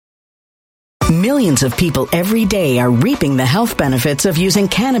Millions of people every day are reaping the health benefits of using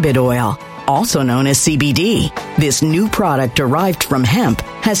cannabis oil, also known as CBD. This new product derived from hemp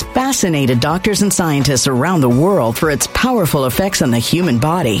has fascinated doctors and scientists around the world for its powerful effects on the human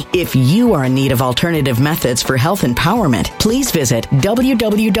body. If you are in need of alternative methods for health empowerment, please visit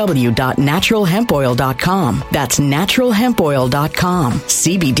www.naturalhempoil.com. That's naturalhempoil.com.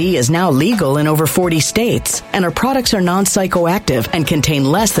 CBD is now legal in over 40 states, and our products are non-psychoactive and contain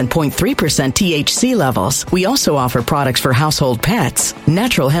less than 0.3% THC levels. We also offer products for household pets.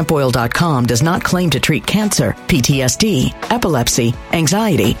 Naturalhempoil.com does not claim to treat cancer, PTSD, epilepsy,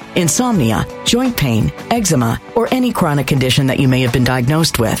 anxiety, insomnia, joint pain, eczema, or any chronic condition that you may have been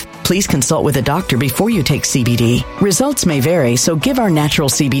diagnosed with. Please consult with a doctor before you take CBD. Results may vary, so give our natural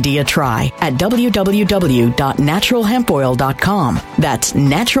CBD a try at www.naturalhempoil.com. That's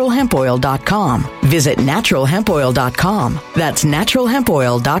naturalhempoil.com. Visit naturalhempoil.com. That's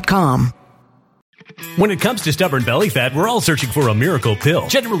naturalhempoil.com. When it comes to stubborn belly fat, we're all searching for a miracle pill.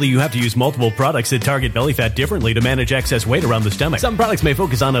 Generally, you have to use multiple products that target belly fat differently to manage excess weight around the stomach. Some products may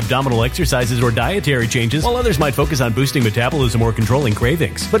focus on abdominal exercises or dietary changes, while others might focus on boosting metabolism or controlling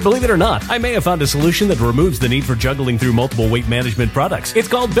cravings. But believe it or not, I may have found a solution that removes the need for juggling through multiple weight management products. It's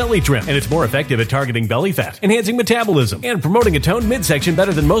called Belly Trim, and it's more effective at targeting belly fat, enhancing metabolism, and promoting a toned midsection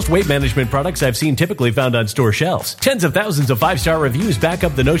better than most weight management products I've seen typically found on store shelves. Tens of thousands of 5-star reviews back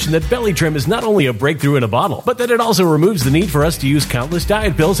up the notion that Belly Trim is not only a breakthrough in a bottle, but that it also removes the need for us to use countless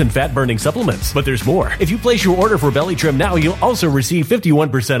diet pills and fat-burning supplements. But there's more. If you place your order for Belly Trim now, you'll also receive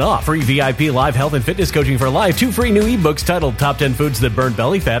 51% off, free VIP live health and fitness coaching for life, 2 free new ebooks titled Top 10 Foods That Burn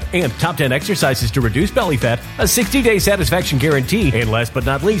Belly Fat and Top 10 Exercises to Reduce Belly Fat, a 60-day satisfaction guarantee, and last but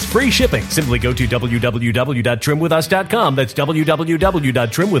not least, free shipping. Simply go to www.trimwithus.com. That's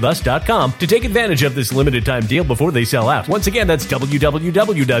www.trimwithus.com to take advantage of this limited time deal before they sell out. Once again, that's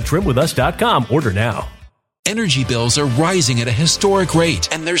www.trimwithus.com. Order now. Energy bills are rising at a historic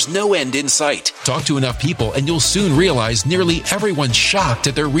rate, and there's no end in sight. Talk to enough people, and you'll soon realize nearly everyone's shocked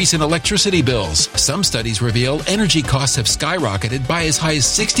at their recent electricity bills. Some studies reveal energy costs have skyrocketed by as high as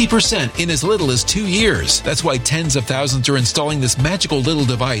 60% in as little as 2 years. That's why tens of thousands are installing this magical little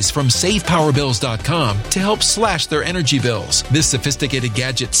device from SavePowerBills.com to help slash their energy bills. This sophisticated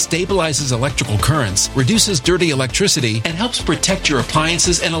gadget stabilizes electrical currents, reduces dirty electricity, and helps protect your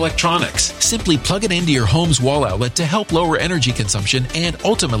appliances and electronics. Simply plug it into your home's wall outlet to help lower energy consumption and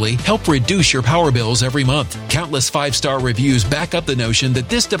ultimately help reduce your power bills every month. Countless 5-star reviews back up the notion that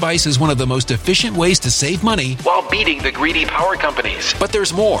this device is one of the most efficient ways to save money while beating the greedy power companies. But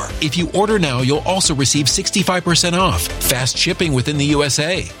there's more. If you order now, you'll also receive 65% off, fast shipping within the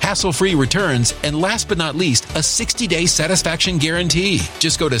USA, hassle-free returns, and last but not least, a 60-day satisfaction guarantee.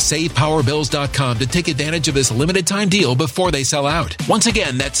 Just go to SavePowerBills.com to take advantage of this limited time deal before they sell out. Once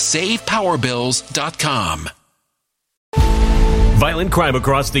again, that's SavePowerBills.com. Violent crime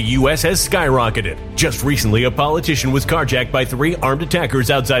across the U.S. has skyrocketed. Just recently, a politician was carjacked by 3 armed attackers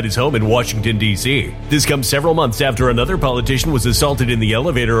outside his home in Washington, D.C. This comes several months after another politician was assaulted in the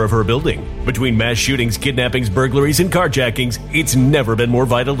elevator of her building. Between mass shootings, kidnappings, burglaries, and carjackings, it's never been more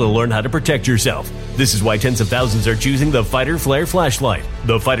vital to learn how to protect yourself. This is why tens of thousands are choosing the Fighter Flare flashlight.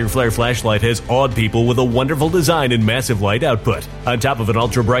 The Fighter Flare flashlight has awed people with a wonderful design and massive light output. On top of an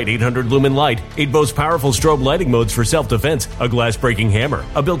ultra-bright 800-lumen light, it boasts powerful strobe lighting modes for self-defense, a glass-breaking hammer,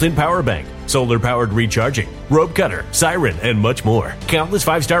 a built-in power bank, solar-powered recharging, rope cutter, siren, and much more. Countless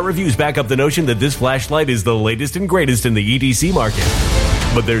 5-star reviews back up the notion that this flashlight is the latest and greatest in the EDC market.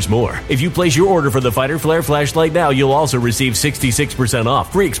 But there's more. If you place your order for the Fighter Flare flashlight now, you'll also receive 66%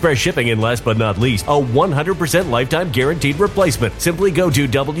 off, free express shipping, and last but not least, a 100% lifetime guaranteed replacement. Simply go to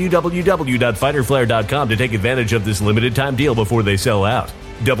www.fighterflare.com to take advantage of this limited time deal before they sell out.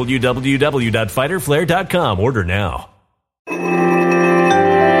 www.fighterflare.com. Order now.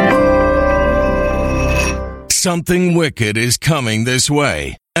 Something wicked is coming this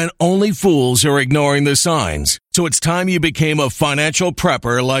way, and only fools are ignoring the signs. So it's time you became a financial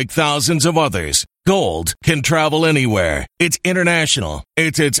prepper like thousands of others. Gold can travel anywhere. It's international.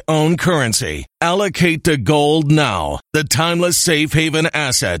 It's its own currency. Allocate to gold now, the timeless safe haven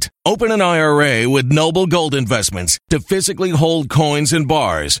asset. Open an IRA with Noble Gold Investments to physically hold coins and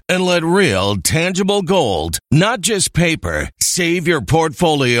bars and let real, tangible gold, not just paper, Save your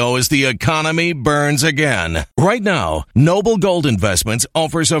portfolio as the economy burns again. Right now, Noble Gold Investments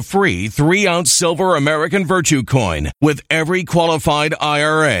offers a free 3-ounce silver American Virtue coin with every qualified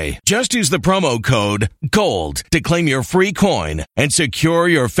IRA. Just use the promo code GOLD to claim your free coin and secure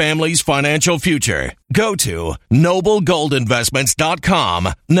your family's financial future. Go to noblegoldinvestments.com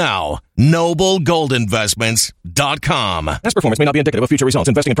now. noblegoldinvestments.com. Past performance may not be indicative of future results.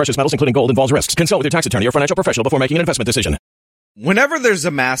 Investing in precious metals, including gold, involves risks. Consult with your tax attorney or financial professional before making an investment decision. Whenever there's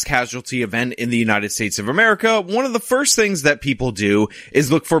a mass casualty event in the United States of America, one of the first things that people do is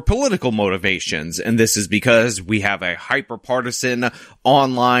look for political motivations. And this is because we have a hyper-partisan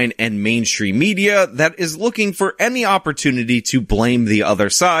online and mainstream media that is looking for any opportunity to blame the other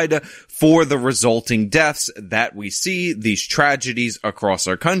side for the resulting deaths that we see, these tragedies across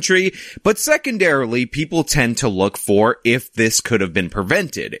our country. But secondarily, people tend to look for if this could have been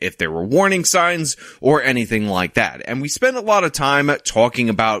prevented, if there were warning signs or anything like that. And we spend a lot of time talking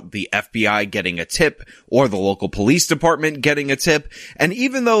about the FBI getting a tip or the local police department getting a tip. And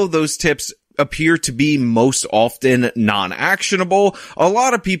even though those tips appear to be most often non-actionable, a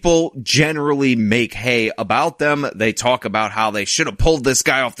lot of people generally make hay about them. They talk about how they should have pulled this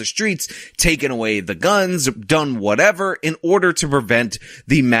guy off the streets, taken away the guns, done whatever in order to prevent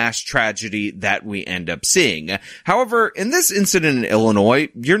the mass tragedy that we end up seeing. However, in this incident in Illinois,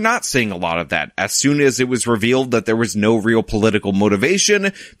 you're not seeing a lot of that. As soon as it was revealed that there was no real political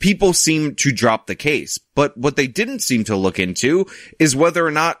motivation, people seemed to drop the case. But what they didn't seem to look into is whether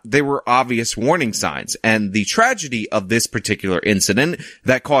or not there were obvious warning signs. And the tragedy of this particular incident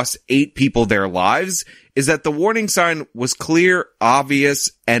that cost 8 people their lives is that the warning sign was clear,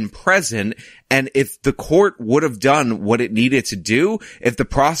 obvious, and present. And if the court would have done what it needed to do, if the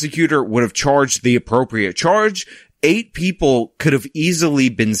prosecutor would have charged the appropriate charge, 8 people could have easily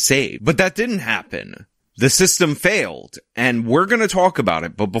been saved. But that didn't happen. The system failed, and we're going to talk about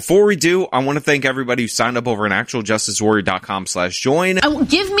it. But before we do, I want to thank everybody who signed up over at actualjusticewarrior.com/join.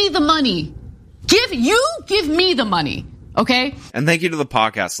 Give me the money. Give me the money. Okay? And thank you to the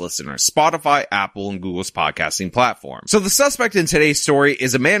podcast listeners, Spotify, Apple, and Google's podcasting platform. So the suspect in today's story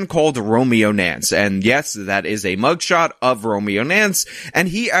is a man called Romeo Nance. And yes, that is a mugshot of Romeo Nance. And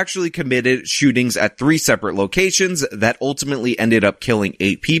he actually committed shootings at 3 separate locations that ultimately ended up killing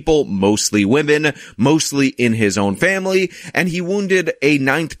 8 people, mostly women, mostly in his own family. And he wounded a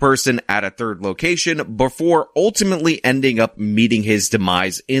 9th person at a 3rd location before ultimately ending up meeting his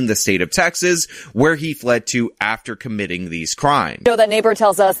demise in the state of Texas, where he fled to after committing these crimes. That neighbor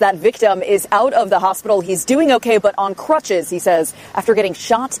tells us that victim is out of the hospital. He's doing okay, but on crutches, he says, after getting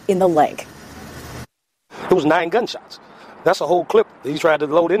shot in the leg. It was 9 gunshots. That's a whole clip he tried to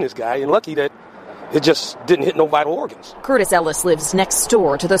load in this guy, and lucky that it just didn't hit no vital organs. Curtis Ellis lives next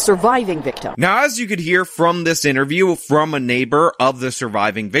door to the surviving victim. Now, as you could hear from this interview from a neighbor of the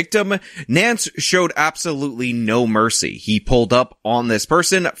surviving victim, Nance showed absolutely no mercy. He pulled up on this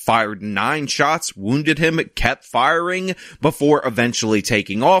person, fired 9 shots, wounded him, kept firing before eventually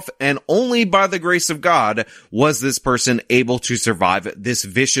taking off, and only by the grace of God was this person able to survive this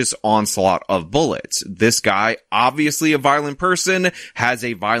vicious onslaught of bullets. This guy, obviously a violent person, has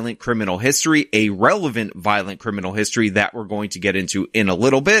a violent criminal history, a relevant violent criminal history that we're going to get into in a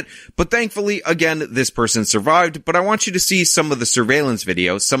little bit. But thankfully, again, this person survived. But I want you to see some of the surveillance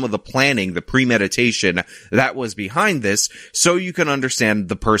videos, some of the planning, the premeditation that was behind this, so you can understand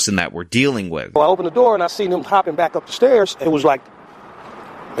the person that we're dealing with. Well, I opened the door and I seen him hopping back up the stairs. It was like,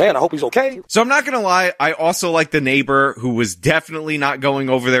 man, I hope he's okay. So I'm not going to lie, I also like the neighbor who was definitely not going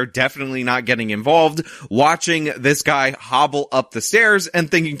over there, definitely not getting involved, watching this guy hobble up the stairs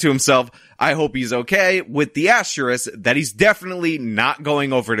and thinking to himself, I hope he's okay, with the asterisk that he's definitely not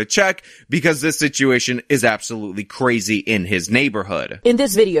going over to check because this situation is absolutely crazy in his neighborhood. In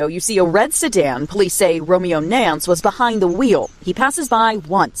this video, you see a red sedan. Police say Romeo Nance was behind the wheel. He passes by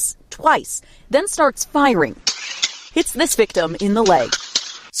once, twice, then starts firing. Hits this victim in the leg.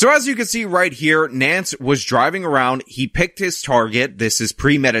 So as you can see right here, Nance was driving around, he picked his target, this is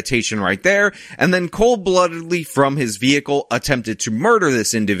premeditation right there, and then cold-bloodedly from his vehicle attempted to murder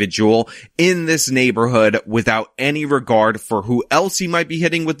this individual in this neighborhood without any regard for who else he might be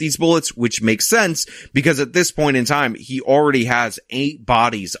hitting with these bullets, which makes sense because at this point in time, he already has 8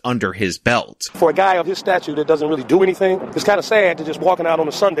 bodies under his belt. For a guy of his stature that doesn't really do anything, it's kind of sad to just walking out on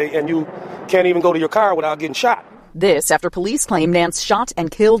a Sunday and you can't even go to your car without getting shot. This after police claim Nance shot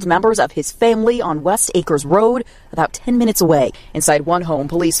and killed members of his family on West Acres Road, about 10 minutes away. Inside one home,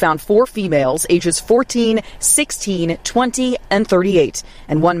 police found 4 females, ages 14, 16, 20, and 38,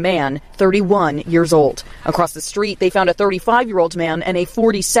 and 1 man, 31 years old. Across the street, they found a 35-year-old man and a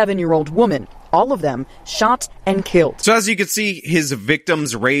 47-year-old woman. all of them shot and killed. So as you can see, his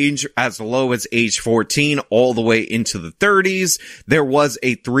victims range as low as age 14 all the way into the 30s. There was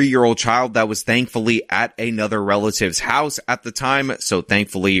a 3-year-old child that was thankfully at another relative's house at the time, so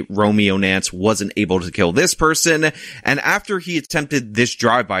thankfully Romeo Nance wasn't able to kill this person. And after he attempted this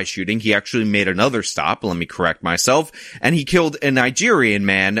drive-by shooting, he actually made another stop, let me correct myself, and he killed a Nigerian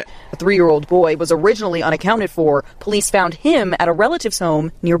man. A 3-year-old boy was originally unaccounted for. Police found him at a relative's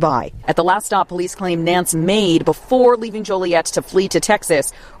home nearby. At the last stop police claim Nance made before leaving Joliet to flee to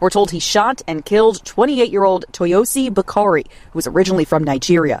Texas, we're told he shot and killed 28-year-old Toyosi Bakari, who was originally from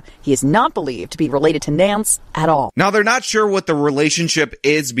Nigeria. He is not believed to be related to Nance at all. Now, they're not sure what the relationship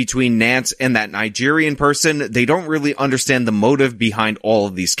is between Nance and that Nigerian person. They don't really understand the motive behind all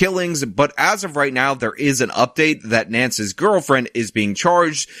of these killings, but as of right now, there is an update that Nance's girlfriend is being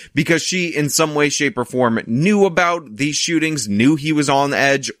charged because she, in some way, shape, or form, knew about these shootings, knew he was on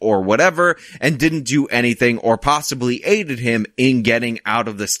edge or whatever, and didn't do anything or possibly aided him in getting out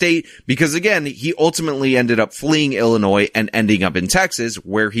of the state because, again, he ultimately ended up fleeing Illinois and ending up in Texas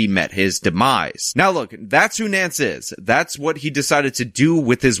where he met his demise. Now, look, that's who Nance is. That's what he decided to do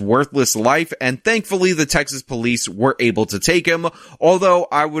with his worthless life, and thankfully the Texas police were able to take him, although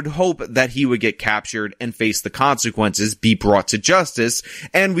I would hope that he would get captured and face the consequences, be brought to justice,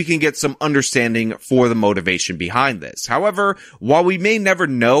 and we can get some understanding for the motivation behind this. However, while we may never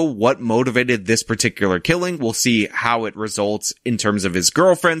know what motivated this particular killing, we'll see how it results in terms of his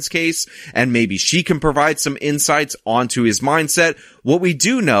girlfriend's case, and maybe she can provide some insights onto his mindset. What we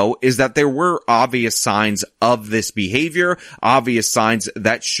do know is that there were obvious signs of this behavior, obvious signs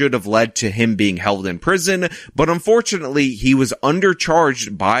that should have led to him being held in prison, but unfortunately he was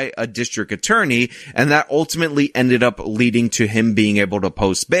undercharged by a district attorney, and that ultimately ended up leading to him being able to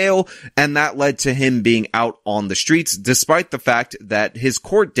post bail, and that led to him being out on the streets, despite the fact that his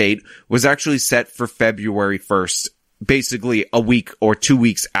court date was actually set for February 1st. Basically a week or 2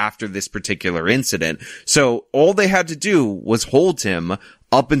 weeks after this particular incident. So all they had to do was hold him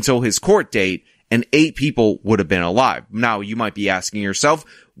up until his court date, and 8 people would have been alive. Now, you might be asking yourself,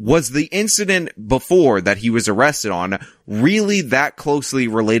 was the incident before that he was arrested on really that closely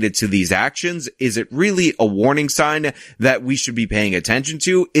related to these actions? Is it really a warning sign that we should be paying attention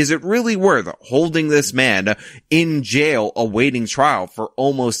to? Is it really worth holding this man in jail awaiting trial for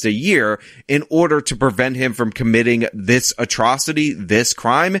almost a year in order to prevent him from committing this atrocity, this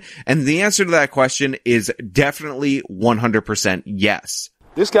crime? And the answer to that question is definitely 100% yes.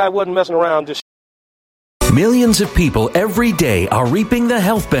 This guy wasn't messing around just Millions of people every day are reaping the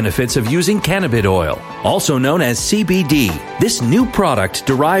health benefits of using cannabis oil, also known as CBD. This new product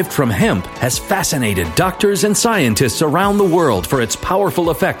derived from hemp has fascinated doctors and scientists around the world for its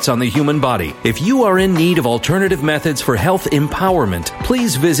powerful effects on the human body. If you are in need of alternative methods for health empowerment,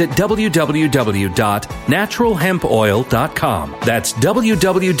 please visit www.naturalhempoil.com. That's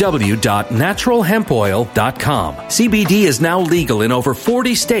www.naturalhempoil.com. CBD is now legal in over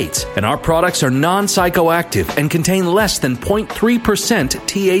 40 states, and our products are non-psychoactive and contain less than 0.3%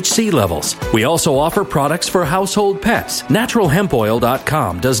 THC levels. We also offer products for household pets.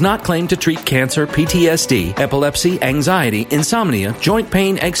 NaturalHempOil.com does not claim to treat cancer, PTSD, epilepsy, anxiety, insomnia, joint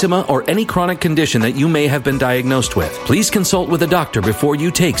pain, eczema, or any chronic condition that you may have been diagnosed with. Please consult with a doctor before you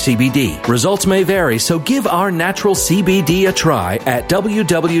take CBD. Results may vary, so give our natural CBD a try at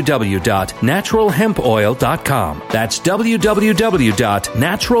www.naturalhempoil.com. That's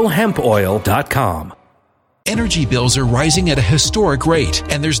www.naturalhempoil.com. Energy bills are rising at a historic rate,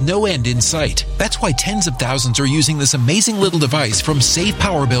 and there's no end in sight. That's why tens of thousands are using this amazing little device from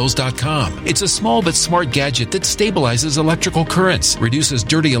SavePowerBills.com. It's a small but smart gadget that stabilizes electrical currents, reduces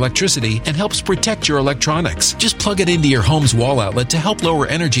dirty electricity, and helps protect your electronics. Just plug it into your home's wall outlet to help lower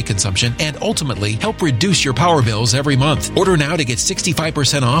energy consumption and ultimately help reduce your power bills every month. Order now to get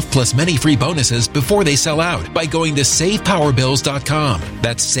 65% off plus many free bonuses before they sell out by going to SavePowerBills.com.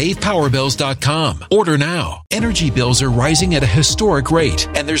 That's SavePowerBills.com. Order now. Energy bills are rising at a historic rate,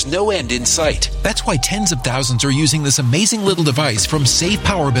 and there's no end in sight. That's why tens of thousands are using this amazing little device from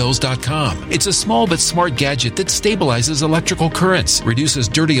SavePowerBills.com. It's a small but smart gadget that stabilizes electrical currents, reduces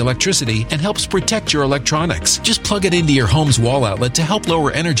dirty electricity, and helps protect your electronics. Just plug it into your home's wall outlet to help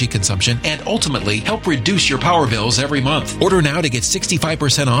lower energy consumption and ultimately help reduce your power bills every month. Order now to get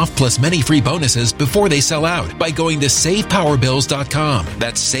 65% off plus many free bonuses before they sell out by going to SavePowerBills.com.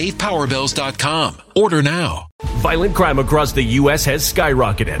 That's SavePowerBills.com. Order now. Violent crime across the U.S. has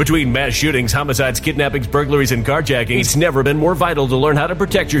skyrocketed. Between mass shootings, homicides, kidnappings, burglaries, and carjacking, it's never been more vital to learn how to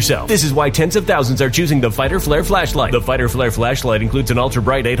protect yourself. This is why tens of thousands are choosing the Fighter Flare flashlight. The Fighter Flare flashlight includes an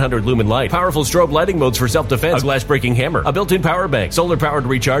ultra-bright 800 lumen light, powerful strobe lighting modes for self-defense, a glass-breaking hammer, a built-in power bank, solar-powered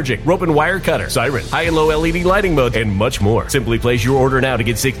recharging, rope and wire cutter, siren, high and low LED lighting mode, and much more. Simply place your order now to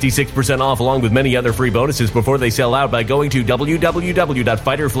get 66% off along with many other free bonuses before they sell out by going to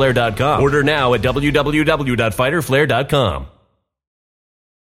www.fighterflare.com. Order now at www.fighterflare.com.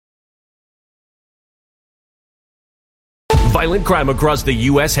 Violent crime across the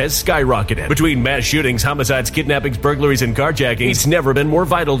U.S. has skyrocketed. Between mass shootings, homicides, kidnappings, burglaries, and carjacking, it's never been more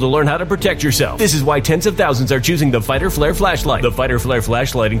vital to learn how to protect yourself. This is why tens of thousands are choosing the Fighter Flare flashlight. The Fighter Flare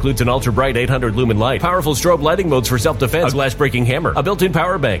flashlight includes an ultra-bright 800 lumen light, powerful strobe lighting modes for self-defense, a glass-breaking hammer, a built-in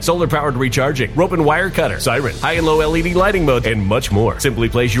power bank, solar-powered recharging, rope and wire cutter, siren, high and low LED lighting mode, and much more. Simply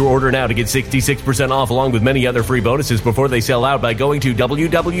place your order now to get 66% off along with many other free bonuses before they sell out by going to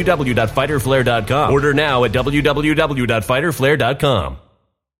www.fighterflare.com. Order now at www.fighterflare.com.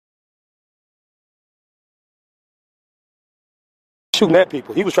 Shooting at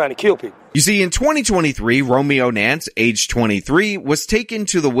people. He was trying to kill people. You see, in 2023, Romeo Nance, age 23, was taken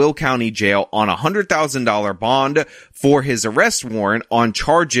to the Will County Jail on a $100,000 bond for his arrest warrant on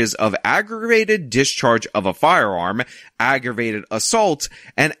charges of aggravated discharge of a firearm, aggravated assault,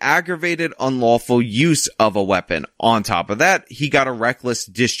 and aggravated unlawful use of a weapon. On top of that, he got a reckless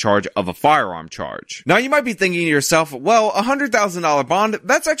discharge of a firearm charge. Now, you might be thinking to yourself, well, a $100,000 bond,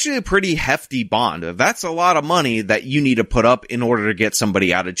 that's actually a pretty hefty bond. That's a lot of money that you need to put up in order to get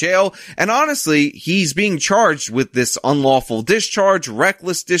somebody out of jail. And honestly, he's being charged with this unlawful discharge,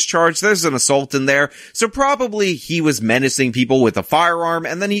 reckless discharge. There's an assault in there. So probably he was menacing people with a firearm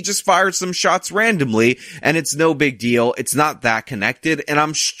and then he just fired some shots randomly and it's no big deal. It's not that connected. And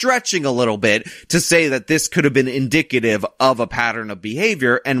I'm stretching a little bit to say that this could have been indicative of a pattern of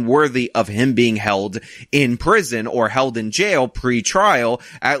behavior and worthy of him being held in prison or held in jail pre-trial,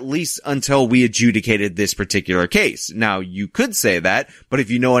 at least until we adjudicated this particular case. Now, you could say that, but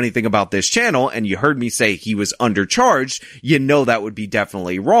if you know anything about this channel and you heard me say he was undercharged, you know that would be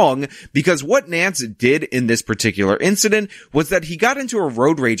definitely wrong, because what Nance did in this particular incident was that he got into a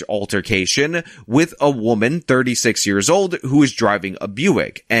road rage altercation with a woman, 36 years old, who was driving a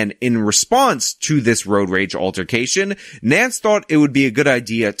Buick. And in response to this road rage altercation, Nance thought it would be a good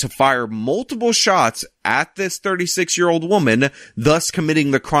idea to fire multiple shots at this 36-year-old woman, thus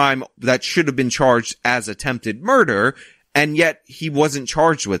committing the crime that should have been charged as attempted murder. And yet he wasn't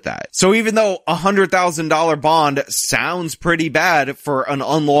charged with that. So even though a $100,000 bond sounds pretty bad for an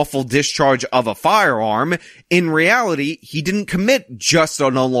unlawful discharge of a firearm, in reality, he didn't commit just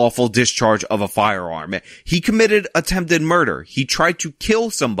an unlawful discharge of a firearm. He committed attempted murder. He tried to kill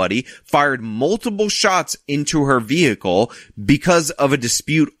somebody, fired multiple shots into her vehicle because of a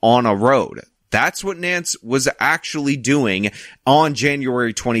dispute on a road. That's what Nance was actually doing on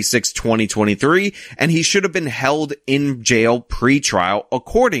January 26, 2023, and he should have been held in jail pre-trial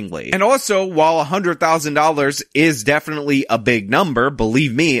accordingly. And also, while $100,000 is definitely a big number,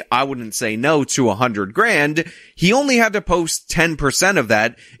 believe me, I wouldn't say no to $100,000, he only had to post 10% of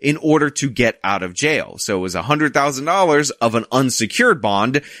that in order to get out of jail. So it was $100,000 of an unsecured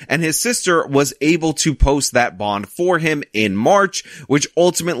bond, and his sister was able to post that bond for him in March, which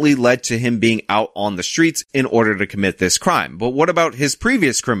ultimately led to him being out on the streets in order to commit this crime. But what about his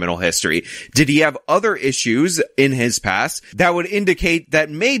previous criminal history? Did he have other issues in his past that would indicate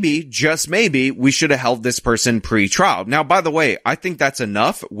that maybe, just maybe, we should have held this person pre-trial? Now, by the way, I think that's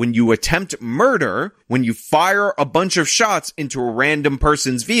enough. When you attempt murder, when you fire a bunch of shots into a random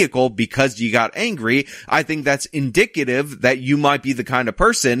person's vehicle because you got angry, I think that's indicative that you might be the kind of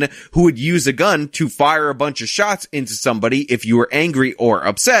person who would use a gun to fire a bunch of shots into somebody if you were angry or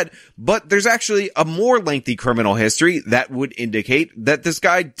upset. But there's actually a more lengthy criminal history that would indicate that this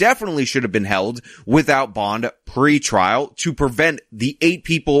guy definitely should have been held without bond pre-trial to prevent the 8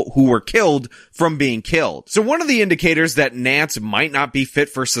 people who were killed from being killed. So one of the indicators that Nance might not be fit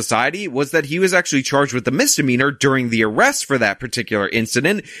for society was that he was actually charged with a misdemeanor during the arrest for that particular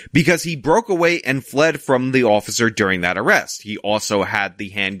incident because he broke away and fled from the officer during that arrest. He also had the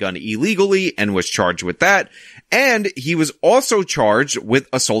handgun illegally and was charged with that. And he was also charged with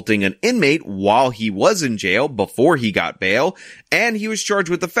assaulting an inmate while he was in jail before he got bail. And he was charged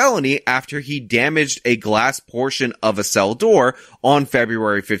with a felony after he damaged a glass portion of a cell door on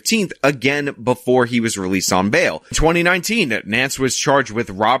February 15th, again before he was released on bail. In 2019, Nance was charged with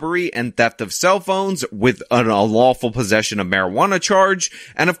robbery and theft of cell phones with an unlawful possession of marijuana charge.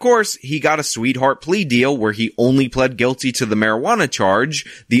 And of course, he got a sweetheart plea deal where he only pled guilty to the marijuana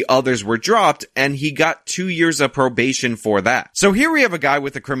charge. The others were dropped and he got 2 years of probation for that. So here we have a guy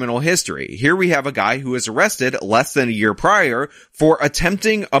with a criminal history. Here we have a guy who was arrested less than a year prior for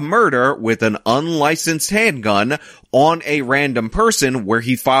attempting a murder with an unlicensed handgun on a random person where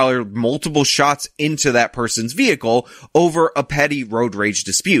he fired multiple shots into that person's vehicle over a petty road rage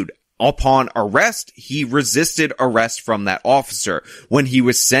dispute. Upon arrest, he resisted arrest from that officer. When he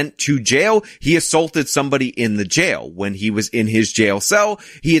was sent to jail, he assaulted somebody in the jail. When he was in his jail cell,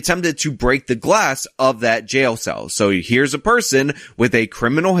 he attempted to break the glass of that jail cell. So here's a person with a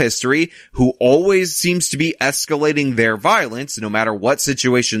criminal history who always seems to be escalating their violence no matter what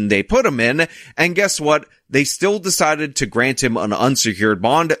situation they put him in. And guess what? They still decided to grant him an unsecured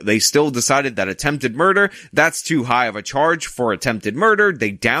bond. They still decided that attempted murder, that's too high of a charge for attempted murder.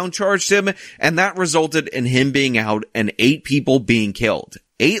 They downcharged him, and that resulted in him being out and 8 people being killed.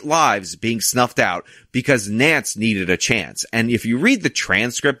 8 lives being snuffed out because Nance needed a chance. And if you read the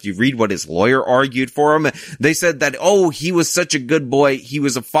transcript, you read what his lawyer argued for him, they said that, oh, he was such a good boy. He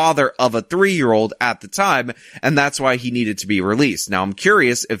was a father of a 3-year-old at the time, and that's why he needed to be released. Now, I'm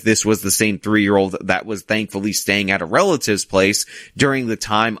curious if this was the same 3-year-old that was thankfully staying at a relative's place during the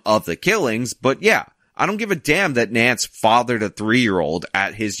time of the killings, but yeah. I don't give a damn that Nance fathered a 3-year-old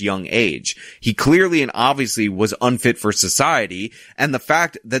at his young age. He clearly and obviously was unfit for society, and the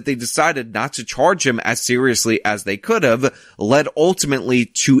fact that they decided not to charge him as seriously as they could have led ultimately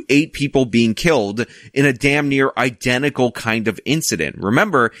to 8 people being killed in a damn near identical kind of incident.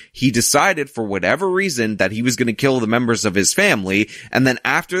 Remember, he decided for whatever reason that he was going to kill the members of his family, and then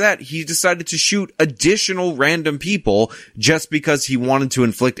after that, he decided to shoot additional random people just because he wanted to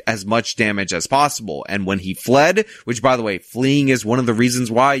inflict as much damage as possible. And when he fled, which by the way, fleeing is one of the reasons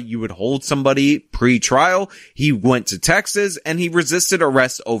why you would hold somebody pre-trial, he went to Texas and he resisted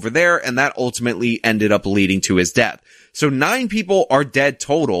arrest over there, and that ultimately ended up leading to his death. So 9 people are dead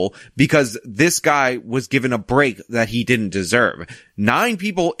total because this guy was given a break that he didn't deserve. 9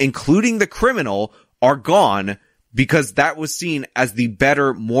 people, including the criminal, are gone because that was seen as the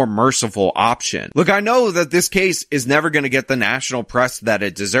better, more merciful option. Look, I know that this case is never going to get the national press that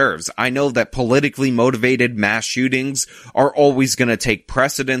it deserves. I know that politically motivated mass shootings are always going to take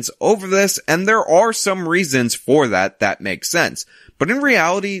precedence over this, and there are some reasons for that make sense. But in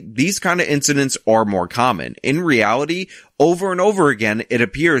reality, these kind of incidents are more common. In reality, over and over again, it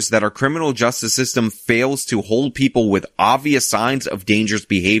appears that our criminal justice system fails to hold people with obvious signs of dangerous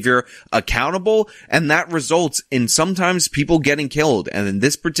behavior accountable, and that results in sometimes people getting killed. And in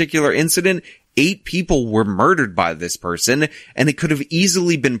this particular incident, 8 people were murdered by this person, and it could have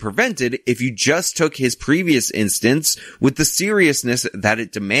easily been prevented if you just took his previous instance with the seriousness that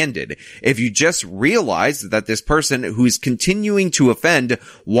it demanded. If you just realized that this person who is continuing to offend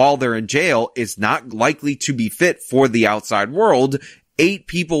while they're in jail is not likely to be fit for the outside world, 8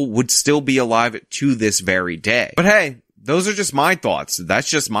 people would still be alive to this very day. But hey, those are just my thoughts. That's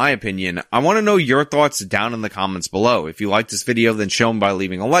just my opinion. I want to know your thoughts down in the comments below. If you like this video, then show them by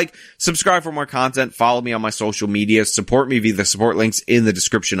leaving a like, subscribe for more content, follow me on my social media, support me via the support links in the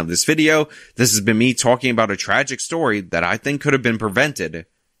description of this video. This has been me talking about a tragic story that I think could have been prevented.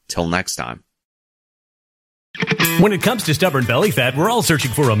 Till next time. When it comes to stubborn belly fat, we're all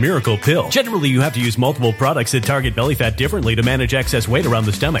searching for a miracle pill. Generally, you have to use multiple products that target belly fat differently to manage excess weight around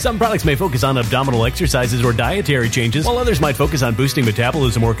the stomach. Some products may focus on abdominal exercises or dietary changes, while others might focus on boosting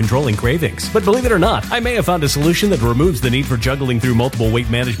metabolism or controlling cravings. But believe it or not, I may have found a solution that removes the need for juggling through multiple weight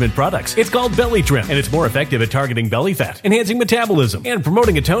management products. It's called Belly Trim, and it's more effective at targeting belly fat, enhancing metabolism, and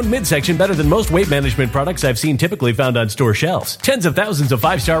promoting a toned midsection better than most weight management products I've seen typically found on store shelves. Tens of thousands of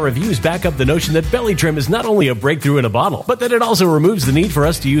 5-star reviews back up the notion that Belly Trim is not only a breakthrough in a bottle, but that it also removes the need for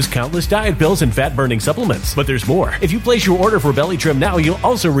us to use countless diet pills and fat-burning supplements. But there's more. If you place your order for Belly Trim now, you'll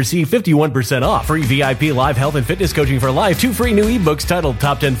also receive 51% off, free VIP live health and fitness coaching for life, 2 free new ebooks titled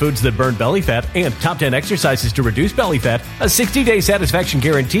Top 10 Foods That Burn Belly Fat and Top 10 Exercises to Reduce Belly Fat, a 60-day satisfaction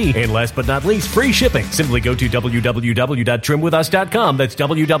guarantee, and last but not least, free shipping. Simply go to www.trimwithus.com. That's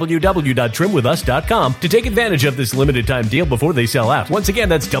www.trimwithus.com to take advantage of this limited time deal before they sell out. Once again,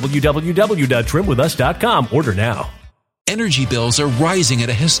 that's www.trimwithus.com. Order now. Energy bills are rising at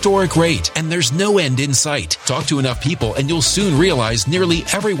a historic rate, and there's no end in sight. Talk to enough people and you'll soon realize nearly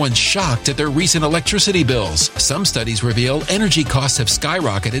everyone's shocked at their recent electricity bills. Some studies reveal energy costs have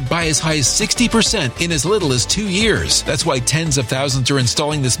skyrocketed by as high as 60% in as little as 2 years. That's why tens of thousands are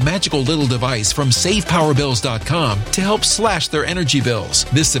installing this magical little device from SavePowerBills.com to help slash their energy bills.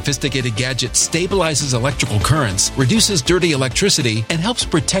 This sophisticated gadget stabilizes electrical currents, reduces dirty electricity, and helps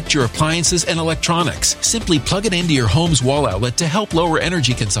protect your appliances and electronics. Simply plug it into your home's wall outlet to help lower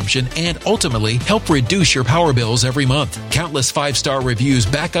energy consumption and ultimately help reduce your power bills every month. Countless 5-star reviews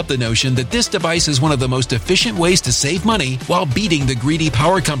back up the notion that this device is one of the most efficient ways to save money while beating the greedy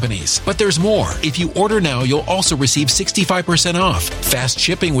power companies. But there's more. If you order now, you'll also receive 65% off, fast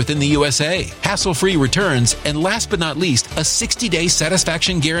shipping within the USA, hassle-free returns, and last but not least, a 60-day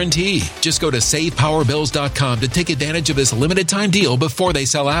satisfaction guarantee. Just go to SavePowerBills.com to take advantage of this limited time deal before they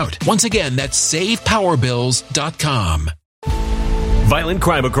sell out. Once again, that's SavePowerBills.com. Violent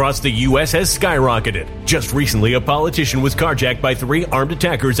crime across the U.S. has skyrocketed. Just recently, a politician was carjacked by 3 armed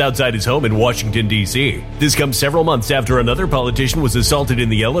attackers outside his home in Washington, D.C. This comes several months after another politician was assaulted in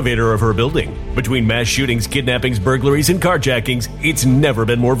the elevator of her building. Between mass shootings, kidnappings, burglaries, and carjackings, it's never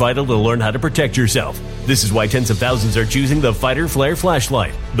been more vital to learn how to protect yourself. This is why tens of thousands are choosing the Fighter Flare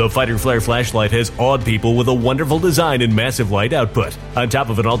flashlight. The Fighter Flare flashlight has awed people with a wonderful design and massive light output. On top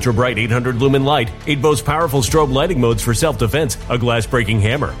of an ultra-bright 800-lumen light, it boasts powerful strobe lighting modes for self-defense, a glass-breaking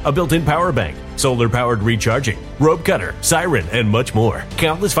hammer, a built-in power bank, solar-powered recharging, rope cutter, siren, and much more.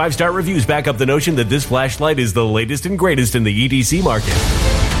 Countless 5-star reviews back up the notion that this flashlight is the latest and greatest in the EDC market.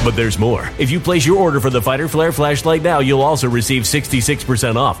 But there's more. If you place your order for the Fighter Flare flashlight now, you'll also receive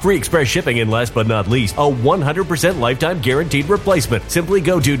 66% off, free express shipping, and last but not least, a 100% lifetime guaranteed replacement. Simply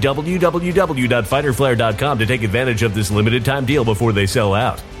go to www.fighterflare.com to take advantage of this limited time deal before they sell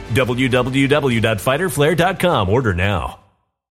out. www.fighterflare.com. Order now.